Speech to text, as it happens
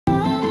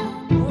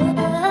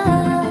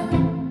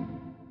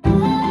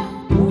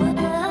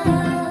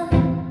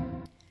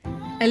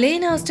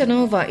Alena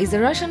Ostanova is a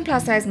Russian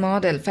plus-size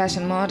model,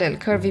 fashion model,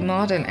 curvy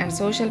model, and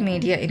social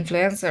media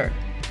influencer.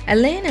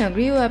 Alena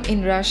grew up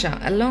in Russia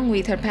along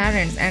with her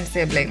parents and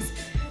siblings.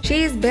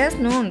 She is best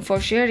known for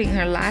sharing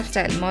her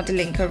lifestyle,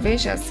 modeling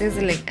curvaceous,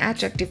 sizzling,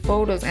 attractive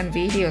photos and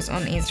videos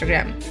on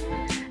Instagram.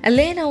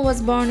 Alena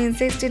was born in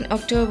 16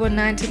 October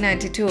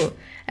 1992.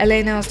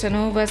 Alena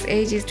Ostanova's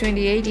age is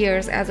 28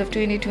 years as of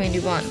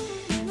 2021.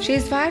 She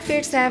is 5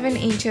 feet 7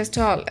 inches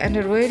tall and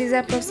her weight is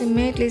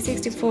approximately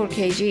 64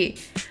 kg.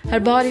 Her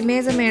body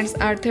measurements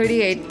are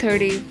 38,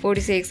 30,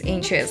 46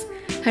 inches.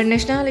 Her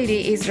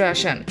nationality is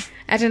Russian.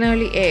 At an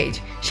early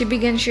age, she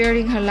began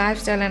sharing her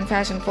lifestyle and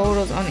fashion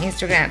photos on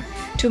Instagram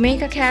to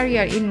make a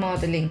career in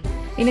modeling.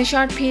 In a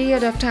short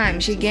period of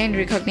time, she gained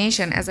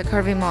recognition as a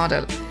curvy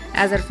model,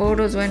 as her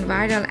photos went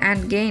viral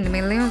and gained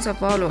millions of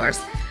followers.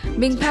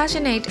 Being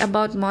passionate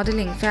about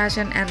modeling,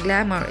 fashion, and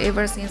glamour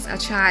ever since a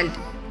child,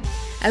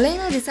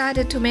 Alena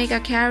decided to make a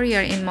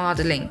career in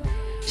modeling.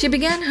 She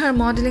began her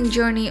modeling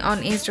journey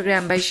on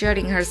Instagram by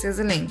sharing her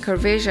sizzling,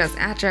 curvaceous,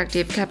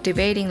 attractive,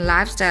 captivating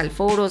lifestyle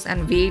photos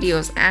and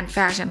videos and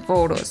fashion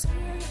photos.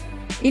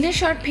 In a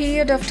short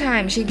period of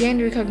time, she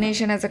gained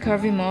recognition as a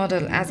curvy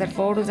model as her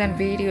photos and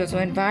videos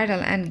went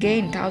viral and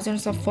gained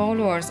thousands of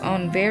followers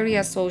on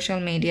various social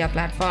media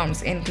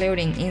platforms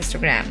including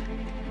Instagram.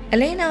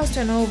 Alena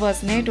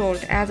Ostanova's net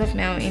worth as of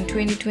now in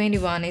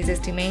 2021 is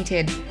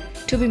estimated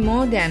to be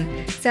more than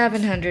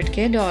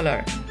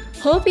 $700K.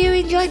 Hope you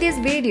enjoyed this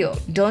video.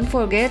 Don't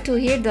forget to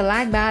hit the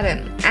like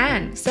button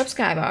and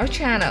subscribe our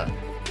channel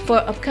for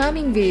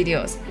upcoming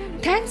videos.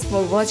 Thanks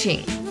for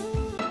watching.